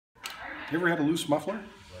You ever had a loose muffler?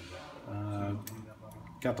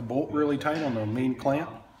 Got the bolt really tight on the main clamp.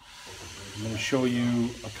 I'm going to show you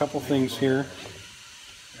a couple things here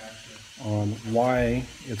on why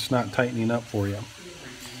it's not tightening up for you.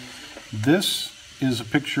 This is a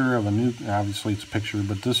picture of a new, obviously it's a picture,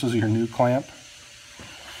 but this is your new clamp.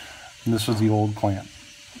 And this is the old clamp.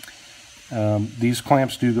 These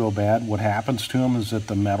clamps do go bad. What happens to them is that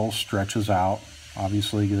the metal stretches out.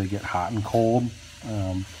 Obviously they get hot and cold.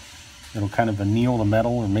 It'll kind of anneal the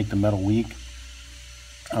metal or make the metal weak.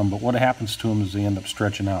 But what happens to them is they end up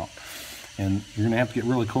stretching out. And you're going to have to get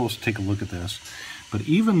really close to take a look at this. But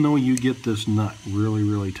even though you get this nut really,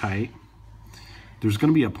 really tight, there's going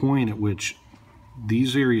to be a point at which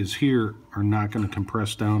these areas here are not going to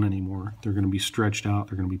compress down anymore. They're going to be stretched out.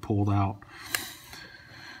 They're going to be pulled out.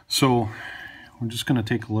 So we're just going to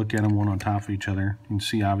take a look at them one on top of each other. You can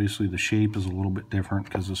see obviously the shape is a little bit different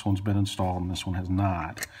because this one's been installed and this one has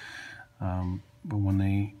not. But when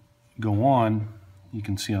they go on, you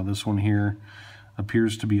can see how this one here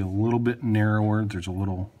appears to be a little bit narrower. There's a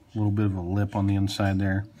little bit of a lip on the inside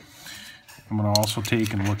there. I'm going to also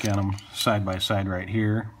take and look at them side by side right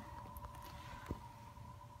here.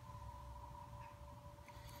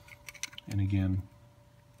 And again,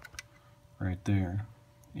 right there.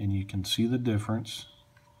 And you can see the difference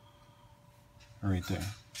right there.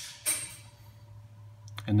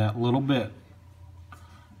 And that little bit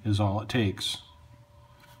is all it takes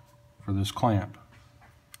for this clamp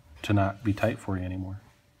to not be tight for you anymore.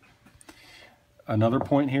 Another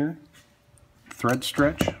point here, thread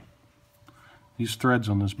stretch. These threads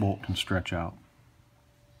on this bolt can stretch out.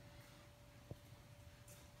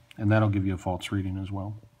 And that'll give you a false reading as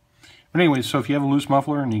well. But anyways, so if you have a loose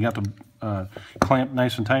muffler and you got the clamp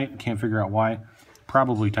nice and tight and can't figure out why,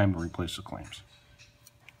 probably time to replace the clamps.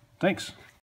 Thanks.